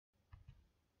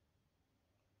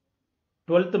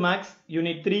12th Maths,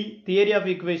 Unit 3, Theory of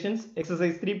Equations,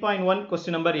 Exercise 3.1,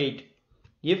 question number 8.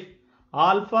 If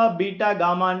alpha, beta,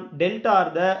 gamma and delta are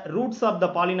the roots of the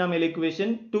polynomial equation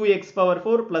 2x power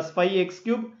 4 plus 5x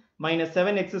cube minus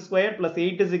 7x squared plus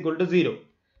 8 is equal to 0.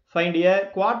 Find a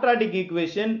quadratic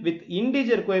equation with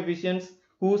integer coefficients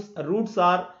whose roots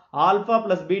are alpha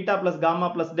plus beta plus gamma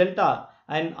plus delta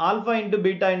and alpha into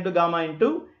beta into gamma into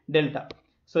delta.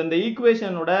 So in the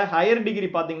equation oda higher degree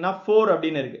pathina 4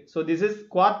 அப்படினு இருக்கு. So this is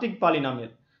quartic polynomial.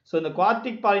 So இந்த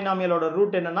quartic polynomial ஓட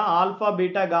root என்னன்னா alpha,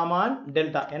 beta, gamma and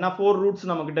delta. ஏனா 4 roots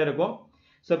நம்மகிட்ட இருக்கும்.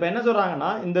 So இப்போ என்ன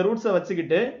சொல்றாங்கன்னா இந்த roots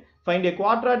வச்சுக்கிட்டு find a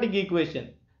quadratic equation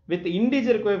with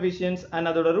integer coefficients and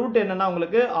அதோட root என்னன்னா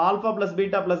உங்களுக்கு alpha plus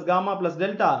beta plus gamma plus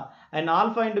delta and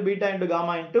alpha into beta into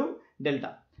gamma into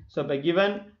delta. So இப்போ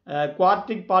given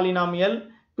quartic polynomial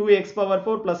 2x power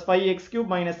 4 plus 5x cube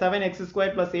minus 7x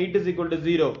squared plus 8 is equal to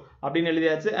 0 அப்படின்னு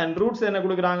எழுதியாச்சு. and roots என்ன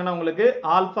கொடுக்குறாங்கன்னா உங்களுக்கு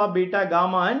alpha, beta,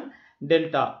 gamma and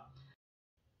delta.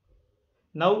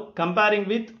 Now comparing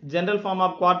with general form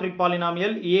of quadratic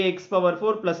polynomial ax power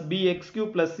 4 plus bx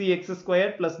cube plus cx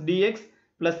squared plus dx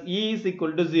plus e is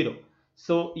equal to 0.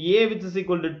 So a which is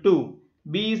equal to 2,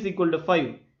 b is equal to 5,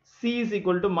 c is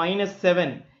equal to minus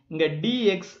 7. இங்க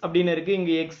dx அப்படின்னு இருக்கு,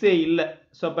 இங்க x இல்ல.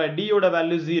 So அப்ப d ஓட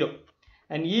value 0.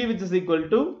 and e which is equal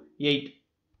to 8.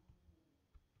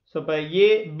 So இப்ப a,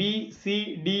 b, c,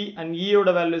 d and e ஓட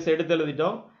values எடுத்து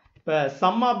எழுதிட்டோம். இப்ப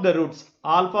sum of the roots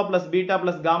alpha plus beta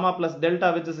plus gamma plus delta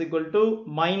which is equal to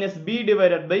minus b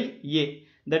divided by a,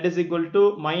 that is equal to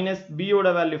minus b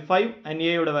ஓட value 5 and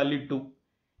a ஓட value 2.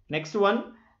 Next one,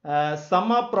 sum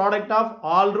of product of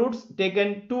all roots taken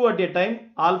 2 at a time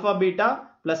alpha beta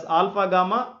plus alpha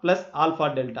gamma plus alpha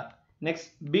delta. Next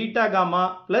beta gamma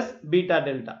plus beta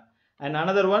delta. And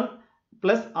another one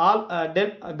plus all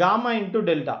gamma into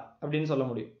delta அப்படினு சொல்ல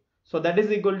முடியும். So that is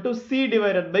equal to c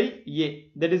divided by a,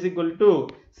 that is equal to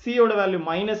c ஓட value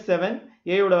minus 7,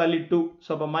 a ஓட value 2. So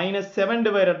அப்ப minus 7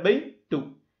 divided by 2.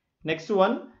 Next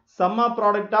one, sum of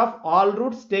product of all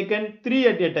roots taken 3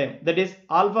 at a time, that is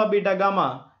alpha beta gamma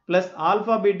plus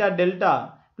alpha beta delta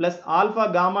plus alpha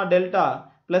gamma delta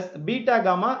plus beta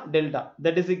gamma delta,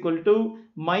 that is equal to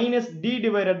minus d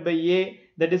divided by a,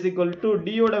 that is equal to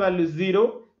d oda value 0,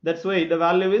 that's why the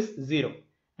value is 0.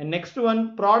 And next one,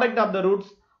 product of the roots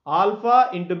alpha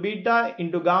into beta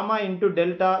into gamma into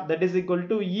delta, that is equal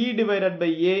to e divided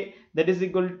by a, that is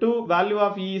equal to value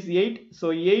of e is 8, so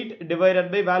 8 divided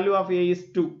by value of a is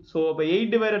 2, so 8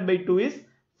 divided by 2 is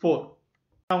 4.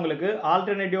 உங்களுக்கு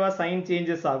alternative sign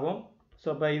changes ஆகும். so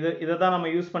அப்ப இத தான் நம்ம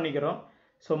use பண்ணிக்கிறோம்.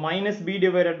 so minus b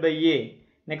divided by a,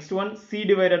 next one c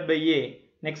divided by a,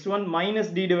 next one minus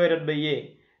d divided by a,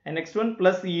 and next one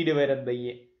plus e divided by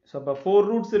a. so அப்ப 4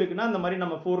 roots இருக்குனா அந்த மாதிரி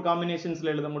நம்ம 4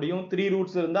 combinationsல எழுத முடியும், 3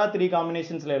 roots இருந்தா 3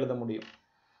 combinationsல எழுத முடியும்.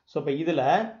 so அப்ப இதுல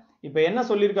இப்போ என்ன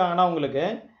சொல்லிருக்காங்கன்னா உங்களுக்கு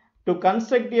to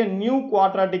construct a new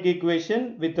quadratic equation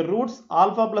with roots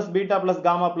alpha plus beta plus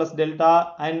gamma plus delta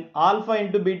and alpha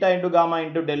into beta into gamma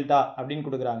into delta அப்படினு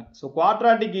கொடுக்கறாங்க. so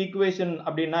quadratic equation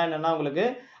அப்படினா என்னன்னா உங்களுக்கு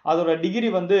அதோட டிகிரி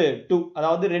வந்து 2,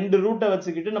 அதாவது ரெண்டு ரூட்டை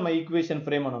வச்சுக்கிட்டு நம்ம ஈக்குவேஷன்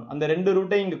ஃப்ரேம் பண்ணணும். அந்த ரெண்டு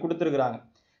ரூட்டை இங்க கொடுத்திருக்காங்க.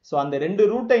 சோ அந்த ரெண்டு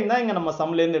ரூட்டையும் தான் இங்க நம்ம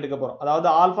சம்ல இருந்து எடுக்க போறோம். அதாவது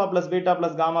alpha plus beta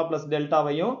plus gamma plus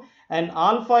டெல்டாவையும் and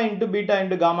alpha into beta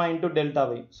into gamma into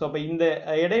டெல்டாவையும். So அப்ப இந்த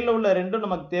இடையில உள்ள ரெண்டும்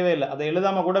நமக்கு தேவையில்லை, அதை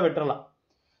எழுதாம கூட விட்டுறலாம்.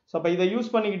 சோ அப்ப இதை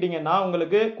யூஸ் பண்ணிக்கிட்டீங்கன்னா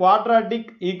உங்களுக்கு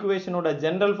குவாட்ராட்டிக் ஈக்குவேஷனோட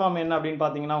ஜெனரல் ஃபார்ம் என்ன அப்படின்னு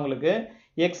பாத்தீங்கன்னா உங்களுக்கு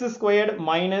x squared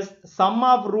minus sum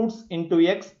of roots into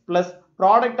x plus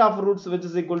product of roots which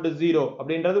is equal to 0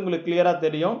 அப்படின்றது உங்களுக்கு கிளியரா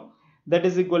தெரியும். that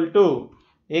is equal to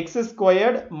x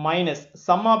squared minus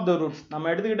sum of the roots. நம்ம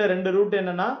எடுத்துக்கிட்ட ரெண்டு ரூட்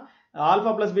என்னன்னா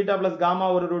alpha plus beta plus gamma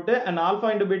ஒரு root and alpha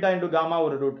into beta into gamma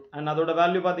ஒரு ரூட், and அதோட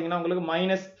வேல்யூ பாத்தீங்கன்னா உங்களுக்கு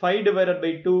minus 5 divided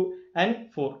by 2 and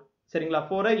 4. சரிங்களா,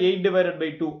 4 8 divided by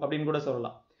 2 அப்படின்னு கூட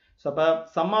சொல்லலாம். so அப்ப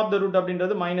sum of the root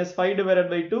அப்படின்றது minus 5 divided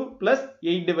by 2 plus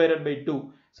 8 divided by 2.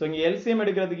 so இங்க LCM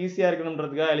எடுக்கிறதுக்கு ஈஸியா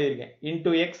இருக்கணும்ன்றதுக்காக எழுதியிருக்கேன்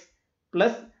into x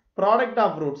plus product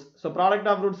of roots. so product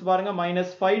of roots பாருங்க minus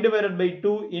 5 divided by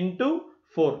 2 into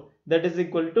 4, that is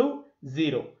equal to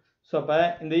 0. so அப்ப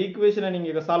இந்த ஈக்குவேஷனை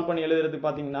நீங்க சால்வ் பண்ணி எழுதுறதுக்கு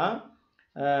பாத்தீங்கன்னா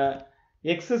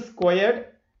x squared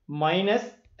minus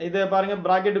இத பாருங்க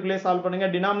பிராக்கெட்டுக்குள்ளே சால்வ் பண்ணுங்க,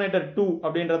 denominator 2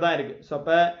 அப்படின்றதா இருக்கு. so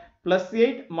அப்ப plus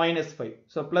 8 minus 5,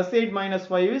 so plus 8 minus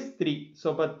 5 is 3. so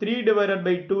அப்ப 3 divided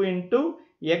by 2 into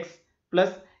x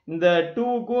plus இந்த 2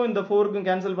 க்கும் இந்த 4 க்கும்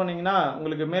கேன்சல் பண்ணீங்கன்னா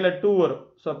உங்களுக்கு மேல 2 வரும்.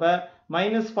 so அப்ப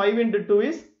minus 5 into 2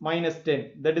 is minus 10,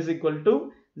 that is equal to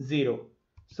 0.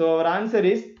 so our answer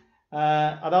is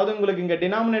அதாவது உங்களுக்கு இங்க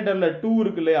denominatorல 2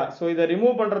 இருக்கு இல்லையா, so இத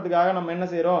ரிமூவ் பண்றதுக்காக நம்ம என்ன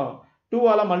செய்றோம், 2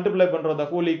 ஆல மல்டிப்ளை பண்றோம் the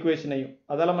whole equationையும்.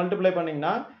 அதால மல்டிப்ளை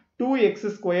பண்ணீங்கன்னா 2x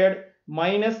squared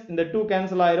minus இந்த 2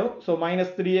 கேன்சல் ஆயிரும், so minus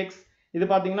 3x இது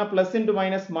பாத்தீங்கன்னா plus into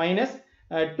minus minus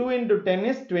 2 into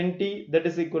 10 is 20 that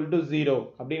is equal to 0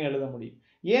 அப்படின்னு எழுத முடியும்.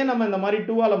 ஏன் நம்ம இந்த மாதிரி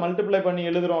 2 ஆல மல்டிப்ளை பண்ணி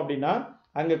எழுதுறோம் அப்படின்னா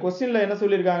அங்க क्वेश्चनல என்ன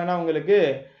சொல்லிருக்காங்கன்னா உங்களுக்கு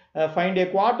find a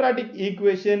quadratic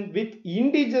equation with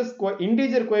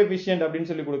integer coefficient அப்படின்னு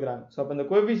சொல்லி கொடுக்குறாங்க. சோ அப்ப இந்த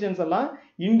coefficients எல்லாம்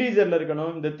இன்டிஜர்ல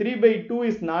இருக்கணும். இந்த 3/2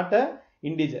 is not a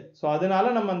integer. So அதனால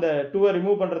நம்ம அந்த 2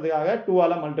 ரிமூவ் பண்றதுக்காக 2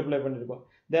 ஆல மல்டிப்ளை பண்ணிருக்கோம்.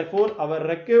 Therefore our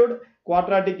required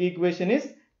quadratic equation is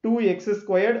 2x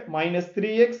squared minus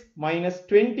 3x minus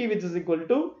 20 which is equal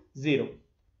to 0.